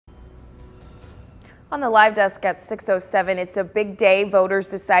On the live desk at 6:07, it's a big day. Voters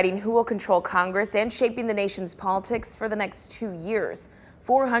deciding who will control Congress and shaping the nation's politics for the next 2 years.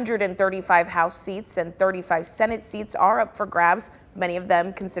 435 House seats and 35 Senate seats are up for grabs, many of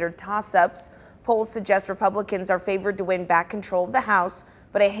them considered toss-ups. Polls suggest Republicans are favored to win back control of the House,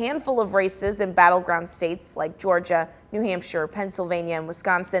 but a handful of races in battleground states like Georgia, New Hampshire, Pennsylvania, and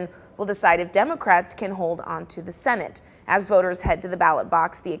Wisconsin will decide if Democrats can hold on to the Senate. As voters head to the ballot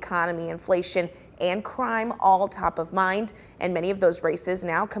box, the economy, inflation, and crime all top of mind, and many of those races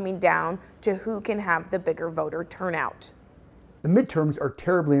now coming down to who can have the bigger voter turnout. The midterms are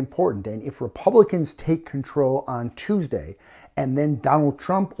terribly important, and if Republicans take control on Tuesday and then Donald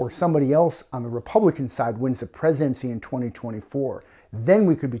Trump or somebody else on the Republican side wins the presidency in 2024, then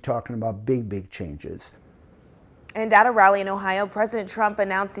we could be talking about big changes. And at a rally in Ohio, President Trump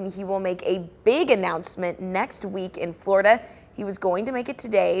announcing he will make a big announcement next week in Florida. He was going to make it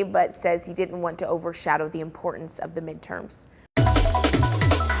today, but says he didn't want to overshadow the importance of the midterms.